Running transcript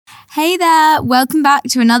Hey there, welcome back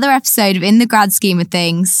to another episode of In the Grad Scheme of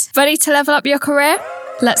Things. Ready to level up your career?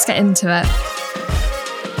 Let's get into it.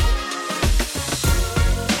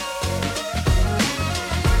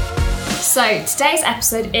 So today's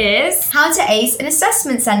episode is How to Ace an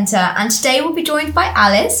Assessment Centre, and today we'll be joined by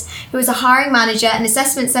Alice, who is a hiring manager and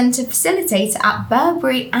assessment centre facilitator at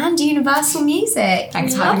Burberry and Universal Music.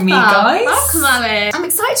 Thanks for having me, guys. Welcome, Alice. I'm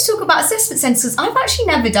excited to talk about assessment centres because I've actually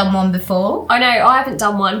never done one before. I know, I haven't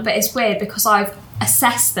done one, but it's weird because I've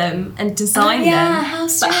assessed them and designed them,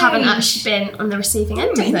 but haven't actually been on the receiving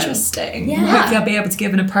end of them. Interesting. Yeah. Hopefully I'll be able to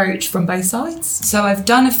give an approach from both sides. So I've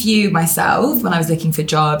done a few myself when I was looking for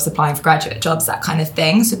jobs, applying for graduate jobs, that kind of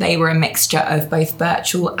thing. So they were a mixture of both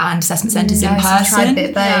virtual and assessment centres in person. So tried a bit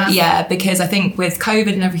of both. Yeah, because I think with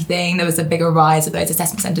COVID and everything, there was a bigger rise of those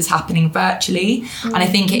assessment centres happening virtually. And I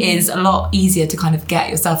think it is a lot easier to kind of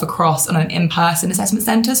get yourself across on an in-person assessment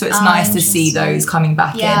centre. So it's nice to see those coming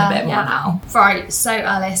back in a bit more now. Right, so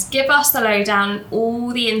Alice, give us the lowdown, all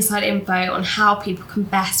the inside info on how people can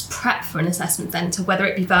best prep for an assessment centre, whether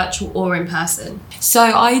it be virtual or in person. So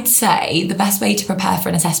I'd say the best way to prepare for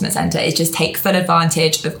an assessment centre is just take full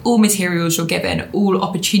advantage of all materials you're given, all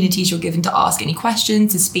opportunities you're given to ask any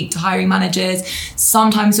questions, to speak to hiring managers.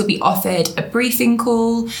 Sometimes you'll be offered a briefing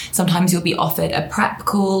call, sometimes you'll be offered a prep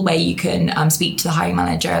call where you can speak to the hiring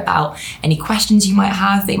manager about any questions you might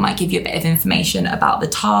have. They might give you a bit of information about the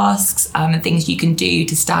tasks and things you can do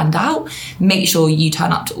to stand out. Make sure you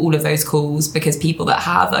turn up to all of those calls because people that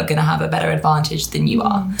have are going to have a better advantage than you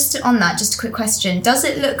are. Just on that, just a quick question. Does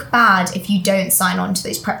it look bad if you don't sign on to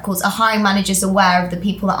those prep calls? Are hiring managers aware of the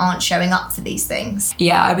people that aren't showing up for these things?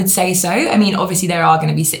 Yeah, I would say so. I mean, obviously there are going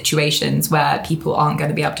to be situations where people aren't going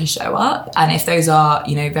to be able to show up. And if those are,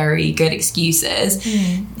 very good excuses,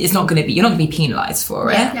 you're not going to be penalised for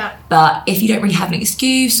it. Yeah. But if you don't really have an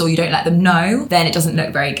excuse or you don't let them know, then it doesn't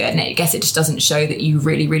look very good. And I guess it just doesn't show that you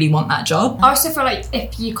really, really want that job. I also feel like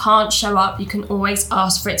if you can't show up, you can always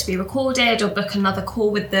ask for it to be recorded or book another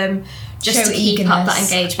call with them just Show to keep up that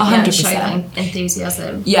eagerness. engagement. 100%. And show that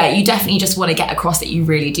enthusiasm. Yeah, you definitely just want to get across that you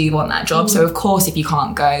really do want that job. So of course, if you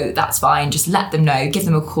can't go, that's fine. Just let them know, give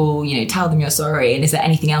them a call, tell them you're sorry. And is there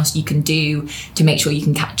anything else you can do to make sure you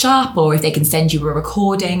can catch up? Or if they can send you a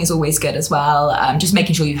recording is always good as well. Just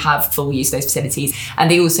making sure you have full use of those facilities.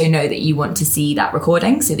 And they also know that you want to see that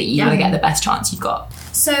recording so that you want to get the best chance you've got.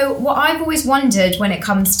 So what I've always wondered when it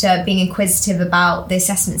comes to being inquisitive about the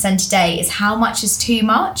assessment centre day is how much is too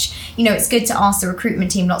much? It's good to ask the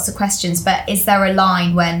recruitment team lots of questions, but is there a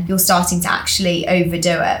line when you're starting to actually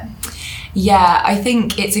overdo it? Yeah, I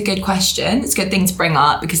think it's a good question. It's a good thing to bring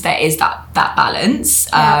up because there is that balance.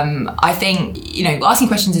 Yeah. I think, asking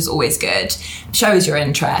questions is always good. Shows your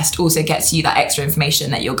interest, also gets you that extra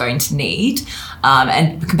information that you're going to need.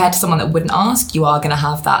 And compared to someone that wouldn't ask, you are going to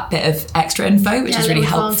have that bit of extra info, which is really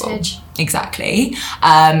helpful. Exactly.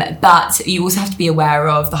 But you also have to be aware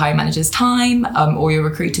of the hiring manager's time or your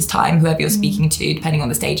recruiter's time, whoever you're speaking to, depending on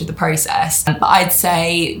the stage of the process. But I'd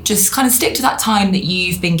say just kind of stick to that time that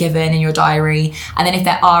you've been given in your diary. And then if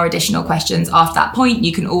there are additional questions after that point,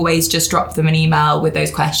 you can always just drop them an email with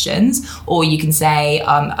those questions. Or you can say,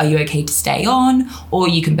 are you okay to stay on? Or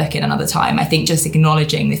you can book in another time. I think just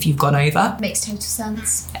acknowledging if you've gone over. Makes total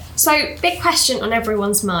sense. So, big question on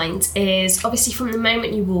everyone's mind is obviously from the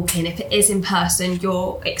moment you walk in, if it is in person,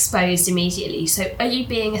 you're exposed immediately. So, are you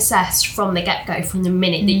being assessed from the get-go, from the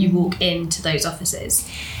minute that you walk into those offices?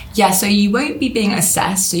 Yeah, so you won't be being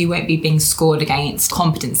assessed, so you won't be being scored against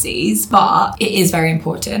competencies, but it is very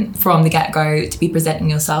important from the get-go to be presenting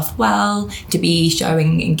yourself well, to be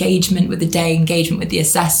showing engagement with the day, engagement with the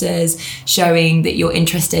assessors, showing that you're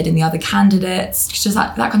interested in the other candidates. Just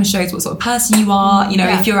that kind of shows what sort of person you are.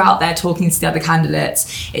 If you're out there talking to the other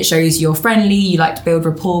candidates, it shows you're friendly, you like to build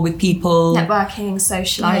rapport with people. Networking,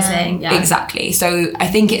 socialising. Yeah. Exactly. So I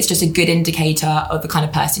think it's just a good indicator of the kind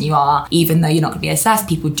of person you are, even though you're not going to be assessed.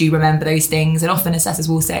 People do remember those things, and often assessors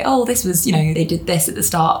will say, oh, this was, they did this at the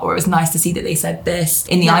start, or it was nice to see that they said this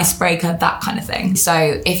in the icebreaker, that kind of thing.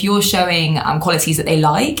 So if you're showing qualities that they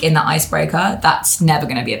like in that icebreaker, that's never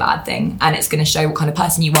going to be a bad thing, and it's going to show what kind of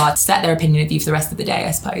person you are to set their opinion of you for the rest of the day,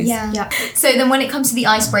 I suppose. Yeah. So then when it comes to the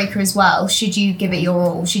icebreaker as well, should you give it your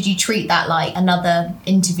all? Should you treat that like another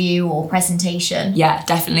interview or presentation? Yeah,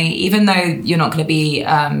 definitely. Even though you're not going to be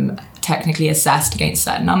technically assessed against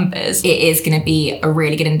certain numbers, it is going to be a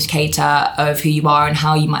really good indicator of who you are and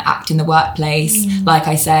how you might act in the workplace. Like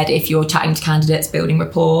I said, if you're chatting to candidates, building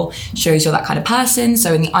rapport, shows you're that kind of person.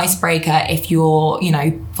 So in the icebreaker, if you're,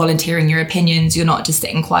 volunteering your opinions, you're not just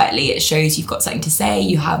sitting quietly, it shows you've got something to say,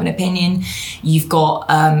 you have an opinion, you've got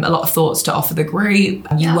a lot of thoughts to offer the group,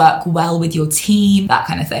 you work well with your team, that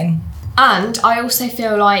kind of thing. And I also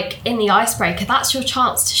feel like in the icebreaker, that's your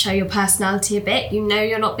chance to show your personality a bit.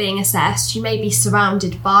 You're not being assessed. You may be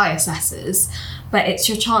surrounded by assessors, but it's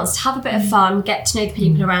your chance to have a bit of fun, get to know the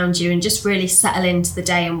people around you, and just really settle into the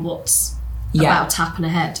day and what's about to happen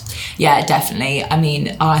ahead. Yeah, definitely. I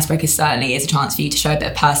mean, our icebreaker certainly is a chance for you to show a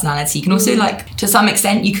bit of personality. You can also, to some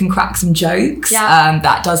extent, you can crack some jokes.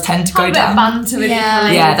 That does tend to go down. Banter with your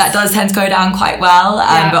colleagues. Yeah, that does tend to go down quite well.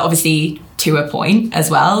 But obviously, to a point as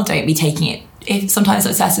well, don't be taking it. If sometimes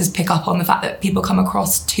assessors pick up on the fact that people come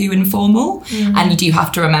across too informal, and you do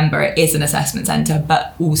have to remember it is an assessment centre,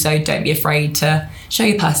 but also don't be afraid to show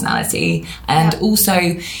your personality. And also,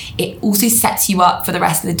 it also sets you up for the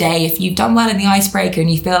rest of the day. If you've done well in the icebreaker and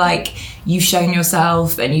you feel like you've shown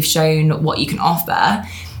yourself and you've shown what you can offer,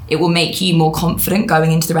 it will make you more confident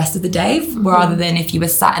going into the rest of the day, rather than if you were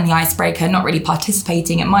sat in the icebreaker not really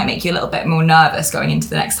participating, it might make you a little bit more nervous going into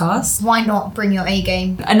the next task. Why not bring your A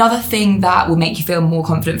game? Another thing that will make you feel more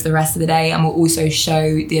confident for the rest of the day and will also show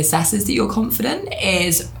the assessors that you're confident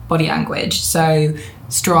is body language. So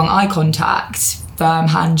strong eye contact, firm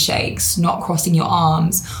handshakes, not crossing your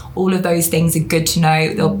arms, all of those things are good to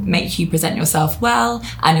know. They'll make you present yourself well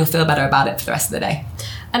and you'll feel better about it for the rest of the day.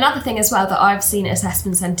 Another thing as well that I've seen at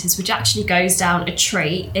assessment centres, which actually goes down a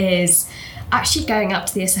treat, is actually going up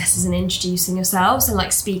to the assessors and introducing yourselves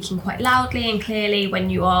and speaking quite loudly and clearly when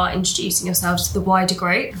you are introducing yourselves to the wider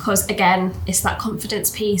group, because again, it's that confidence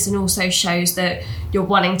piece and also shows that you're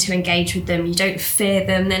wanting to engage with them. You don't fear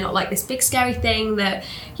them. They're not like this big scary thing that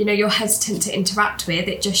you're hesitant to interact with.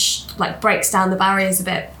 It just breaks down the barriers a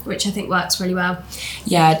bit, which I think works really well.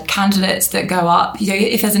 Yeah, candidates that go up,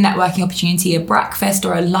 if there's a networking opportunity, a breakfast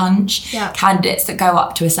or a lunch, candidates that go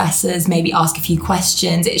up to assessors, maybe ask a few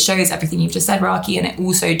questions. It shows everything you've just said, Raki, and it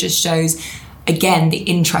also just shows, again, the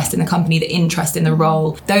interest in the company, the interest in the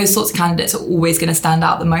role. Those sorts of candidates are always going to stand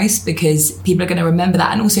out the most because people are going to remember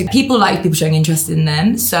that, and also people like people showing interest in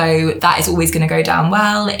them, so that is always going to go down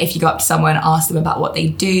well. If you go up to someone, ask them about what they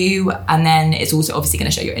do, and then it's also obviously going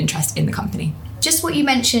to show your interest in the company. Just what you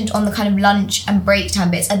mentioned on the kind of lunch and break time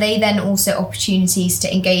bits, are they then also opportunities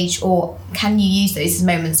to engage, or can you use those as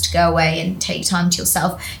moments to go away and take time to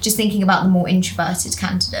yourself? Just thinking about the more introverted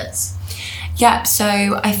candidates. Yeah,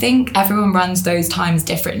 so I think everyone runs those times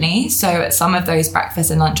differently. So at some of those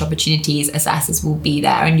breakfast and lunch opportunities, assessors will be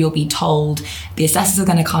there and you'll be told the assessors are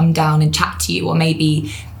going to come down and chat to you, or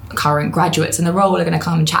maybe current graduates in the role are going to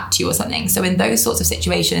come and chat to you or something. So in those sorts of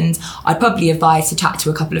situations, I'd probably advise to chat to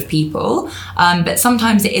a couple of people. But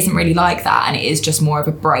sometimes it isn't really like that, and it is just more of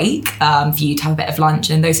a break for you to have a bit of lunch.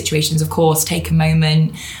 And in those situations, of course, take a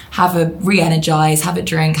moment, have a re-energize, have a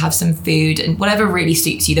drink, have some food, and whatever really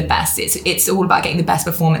suits you the best. It's all about getting the best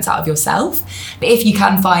performance out of yourself. But if you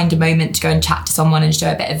can find a moment to go and chat to someone and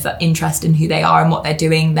show a bit of interest in who they are and what they're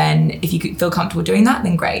doing, then if you feel comfortable doing that,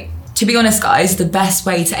 then great. To be honest, guys, the best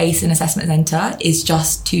way to ace an assessment centre is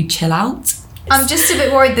just to chill out. I'm just a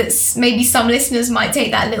bit worried that maybe some listeners might take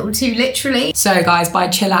that a little too literally. So, guys, by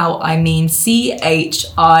chill out, I mean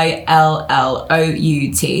CHILLOUT.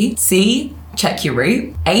 C, check your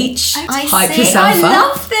route. H, hype yourself up. I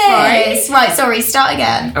love this. Right, sorry, start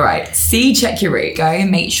again. All right, C, check your route. Go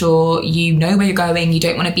and make sure you know where you're going. You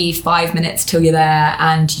don't want to be 5 minutes till you're there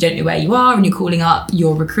and you don't know where you are and you're calling up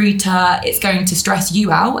your recruiter. It's going to stress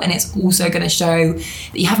you out, and it's also going to show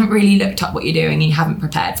that you haven't really looked up what you're doing and you haven't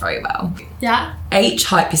prepared very well. Yeah. H,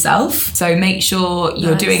 hype yourself. So make sure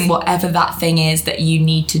you're doing whatever that thing is that you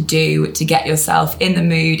need to do to get yourself in the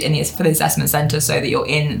mood for the assessment centre, so that you're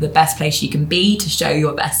in the best place you can be to show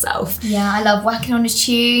your best self. Yeah, I love whacking on a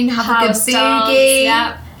tune, have a good boogie.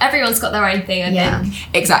 Yeah. Everyone's got their own thing, I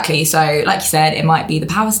think. Exactly. So like you said, it might be the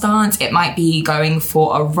power stance, it might be going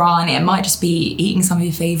for a run, it might just be eating some of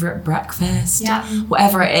your favourite breakfast. Yeah.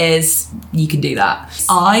 Whatever it is, you can do that.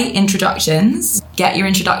 I, introductions. Get your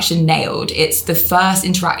introduction nailed. It's the first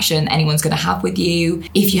interaction anyone's going to have with you.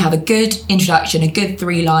 If you have a good introduction, a good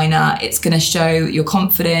 3-liner, it's going to show you're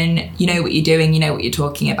confident, you know what you're doing, you know what you're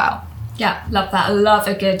talking about. Yeah, love that. I love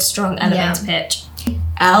a good, strong elevator pitch.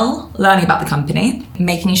 L, learning about the company,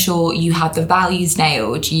 making sure you have the values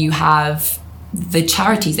nailed, you have the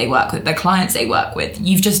charities they work with, the clients they work with.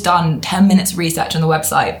 You've just done 10 minutes of research on the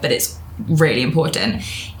website, but it's really important.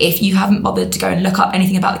 If you haven't bothered to go and look up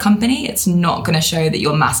anything about the company, it's not going to show that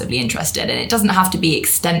you're massively interested. And it doesn't have to be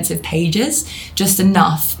extensive pages, just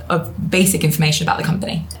enough of basic information about the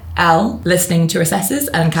company. L, listening to assessors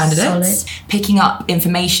and candidates. Solid. Picking up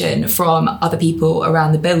information from other people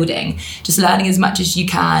around the building, just learning as much as you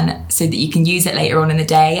can so that you can use it later on in the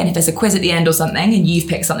day. And if there's a quiz at the end or something and you've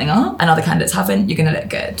picked something up and other candidates haven't, you're going to look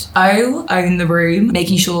good. O, own the room,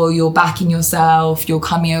 making sure you're backing yourself, you're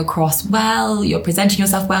coming across well, you're presenting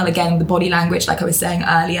yourself well. Again, the body language, like I was saying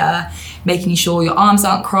earlier, making sure your arms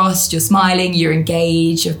aren't crossed, you're smiling, you're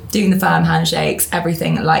engaged, you're doing the firm handshakes,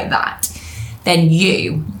 everything like that. Then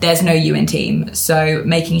you, there's no you in team. So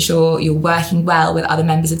making sure you're working well with other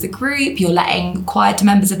members of the group, you're letting quieter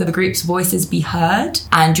members of the group's voices be heard,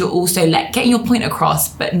 and you're also getting your point across,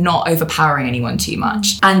 but not overpowering anyone too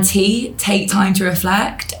much. And T, take time to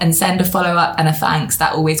reflect and send a follow-up and a thanks.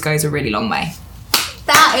 That always goes a really long way.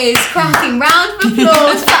 That is cracking. Round of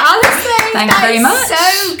applause for Alison. Thank you very much.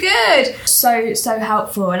 So good. So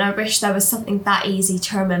helpful, and I wish there was something that easy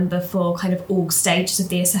to remember for kind of all stages of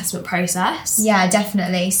the assessment process. Yeah,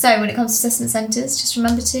 definitely. So when it comes to assessment centres, just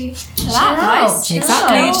remember to chill out, out. guys.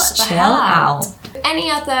 Exactly, just chill out. Any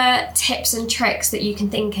other tips and tricks that you can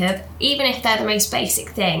think of, even if they're the most basic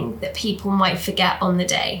thing that people might forget on the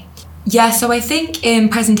day? Yeah, so I think in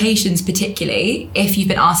presentations particularly, if you've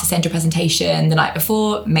been asked to send your presentation the night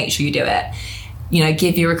before, make sure you do it. You know,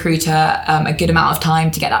 give your recruiter a good amount of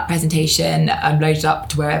time to get that presentation loaded up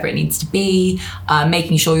to wherever it needs to be,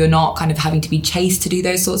 making sure you're not kind of having to be chased to do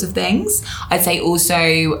those sorts of things. I'd say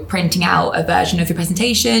also printing out a version of your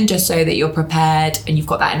presentation just so that you're prepared and you've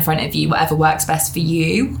got that in front of you, whatever works best for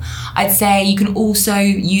you. I'd say you can also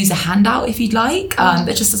use a handout if you'd like.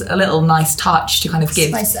 That's just a little nice touch to kind of give...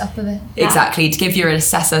 Spice it up a bit. Exactly, to give your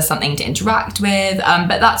assessor something to interact with.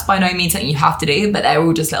 But that's by no means something you have to do, but they're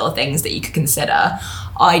all just little things that you could consider.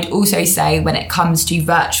 I'd also say when it comes to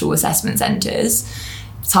virtual assessment centres,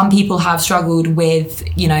 some people have struggled with,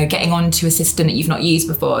 you know, getting onto a system that you've not used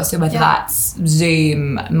before. So whether that's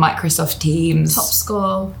Zoom, Microsoft Teams, Top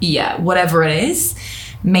Score, whatever it is,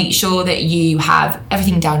 make sure that you have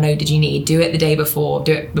everything downloaded you need. Do it the day before,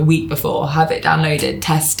 do it the week before, have it downloaded,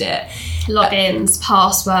 test it. Logins,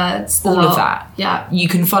 passwords, all of that. Yeah. You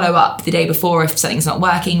can follow up the day before if something's not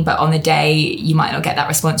working, but on the day you might not get that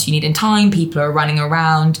response you need in time. People are running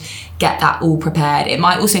around. Get that all prepared. It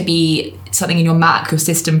might also be something in your Mac, your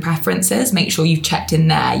system preferences. Make sure you've checked in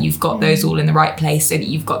there. You've got those all in the right place so that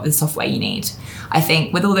you've got the software you need. I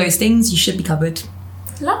think with all those things, you should be covered.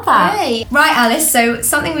 Love that. Hey. Right, Alice, so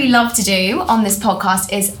something we love to do on this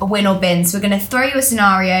podcast is a win or bin. So we're going to throw you a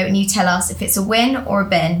scenario and you tell us if it's a win or a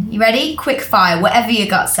bin. You ready? Quick fire, whatever your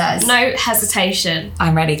gut says. No hesitation.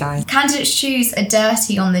 I'm ready, guys. Candidates' shoes are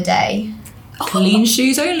dirty on the day. Clean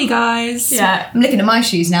shoes only, guys. Yeah. I'm looking at my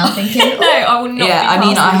shoes now thinking, No, I will not. Yeah, I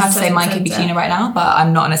mean, I have to say mine mine could be cleaner right now, but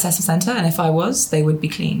I'm not an assessment centre, and if I was, they would be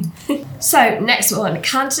clean. So, next one.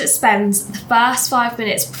 Candidate spends the first 5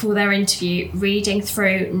 minutes before their interview reading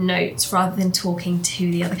through notes rather than talking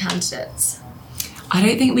to the other candidates. I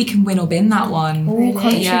don't think we can win or bin that one. Ooh,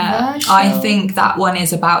 controversial. Yeah, I think that one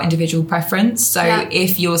is about individual preference. So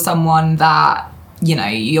if you're someone that, you know,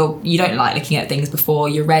 you don't like looking at things before,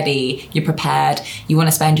 you're ready, you're prepared, you want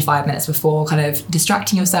to spend your 5 minutes before kind of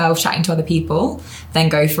distracting yourself, chatting to other people, then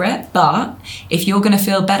go for it. But if you're going to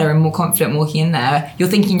feel better and more confident walking in there, you're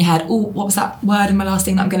thinking in your head, oh, what was that word in my last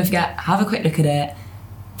thing that I'm going to forget? Have a quick look at it,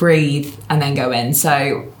 breathe, and then go in.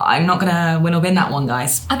 So I'm not going to win or bin that one,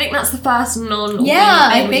 guys. I think that's the first non-win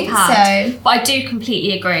I we've think had. so. But I do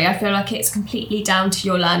completely agree. I feel like it's completely down to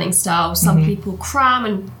your learning style. Some people cram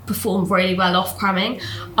and perform really well off cramming.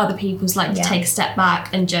 Other people's like to take a step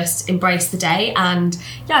back and just embrace the day. And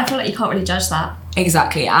I feel like you can't really judge that.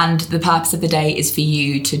 Exactly. And the purpose of the day is for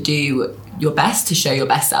you to do your best, to show your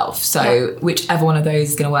best self. So whichever one of those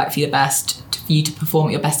is going to work for you the best, for you to perform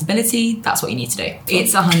at your best ability, that's what you need to do.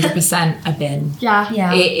 It's 100% a bin.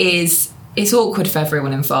 Yeah. It's awkward for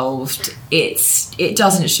everyone involved. It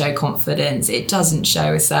doesn't show confidence, it doesn't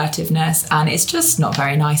show assertiveness, and it's just not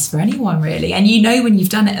very nice for anyone, really. And you know when you've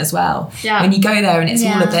done it as well. Yeah. When you go there and it's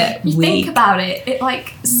all a bit you weak. Think about it, it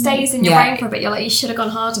like stays in your brain for a bit. You're like, you should have gone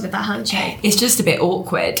harder with that handshake. It's just a bit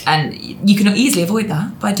awkward, and you can easily avoid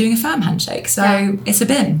that by doing a firm handshake. So it's a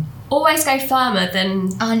bin. Always go firmer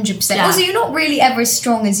than 100%. Yeah. Also, you're not really ever as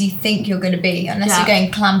strong as you think you're going to be unless you're going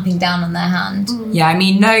clamping down on their hand. Yeah, I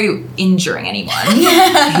mean, no injuring anyone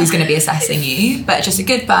who's going to be assessing you, but just a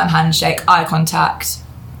good firm handshake, eye contact,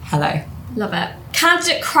 hello. Love it.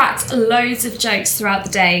 Candidate cracked loads of jokes throughout the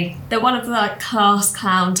day. They're one of the like class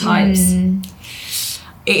clown types.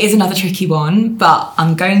 it is another tricky one, but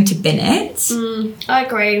I'm going to bin it. I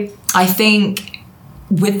agree. I think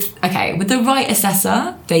with the right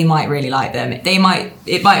assessor, they might really like them. It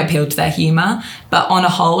might appeal to their humour, but on a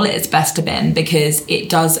whole, it's best to bin because it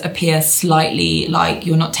does appear slightly like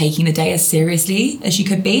you're not taking the day as seriously as you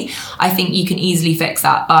could be. I think you can easily fix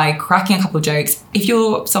that by cracking a couple of jokes. If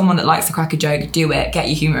you're someone that likes to crack a joke, do it, get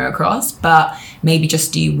your humour across, but maybe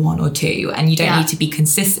just do one or two, and you don't need to be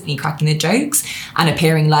consistently cracking the jokes and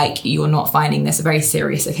appearing like you're not finding this a very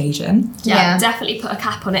serious occasion. Yeah, definitely put a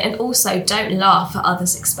cap on it, and also don't laugh at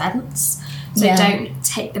others' expense. So don't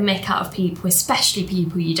take the mick out of people, especially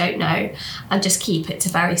people you don't know, and just keep it to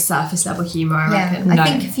very surface level humour, I reckon. I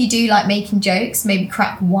think if you do like making jokes, maybe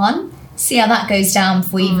crack one, see how that goes down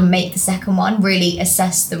before you even make the second one. Really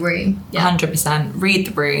assess the room. 100%. Read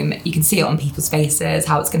the room. You can see it on people's faces,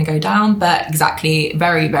 how it's going to go down. But exactly,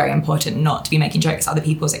 very, very important not to be making jokes at other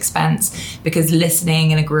people's expense, because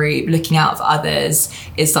listening in a group, looking out for others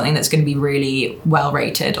is something that's going to be really well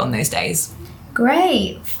rated on those days.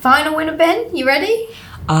 Great. Final winner, Ben. You ready?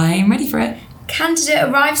 I'm ready for it. Candidate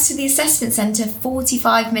arrives to the assessment centre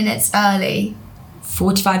 45 minutes early.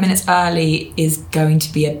 45 minutes early is going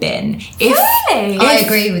to be a bin. I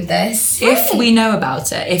agree with this. If we know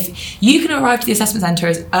about it, if you can arrive to the assessment centre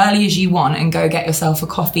as early as you want and go get yourself a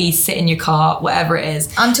coffee, sit in your car, whatever it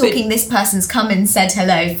is. I'm talking this person's come and said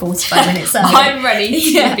hello 45 minutes early. I'm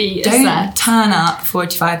ready to be Don't assessed. turn up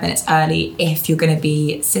 45 minutes early if you're going to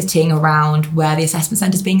be sitting around where the assessment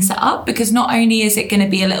centre is being set up, because not only is it going to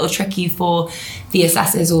be a little tricky for the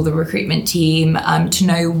assessors or the recruitment team to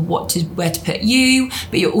know where to put you,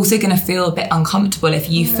 but you're also going to feel a bit uncomfortable if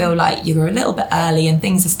you feel like you're a little bit early and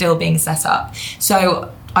things are still being set up.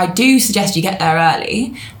 So I do suggest you get there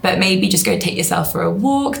early, but maybe just go take yourself for a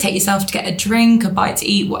walk, take yourself to get a drink, a bite to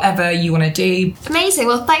eat, whatever you want to do. Amazing.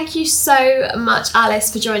 Well, thank you so much,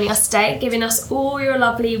 Alice, for joining us today, giving us all your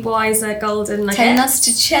lovely, wiser, golden nuggets. Telling us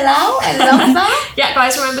to chill out. I love that. Yeah,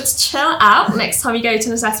 guys, remember to chill out next time you go to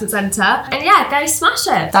an assessment centre. And yeah, go smash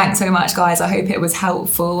it. Thanks so much, guys. I hope it was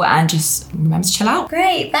helpful, and just remember to chill out.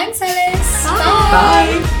 Great. Thanks, Alice.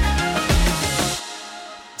 Bye.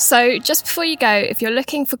 So just before you go, if you're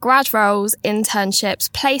looking for grad roles, internships,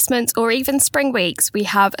 placements, or even spring weeks, we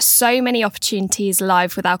have so many opportunities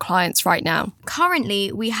live with our clients right now.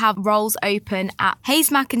 Currently, we have roles open at Hayes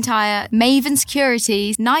McIntyre, Maven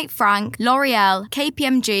Securities, Knight Frank, L'Oreal,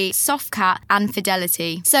 KPMG, Softcat, and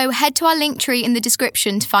Fidelity. So head to our link tree in the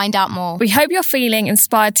description to find out more. We hope you're feeling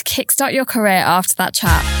inspired to kickstart your career after that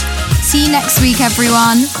chat. See you next week,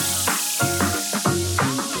 everyone.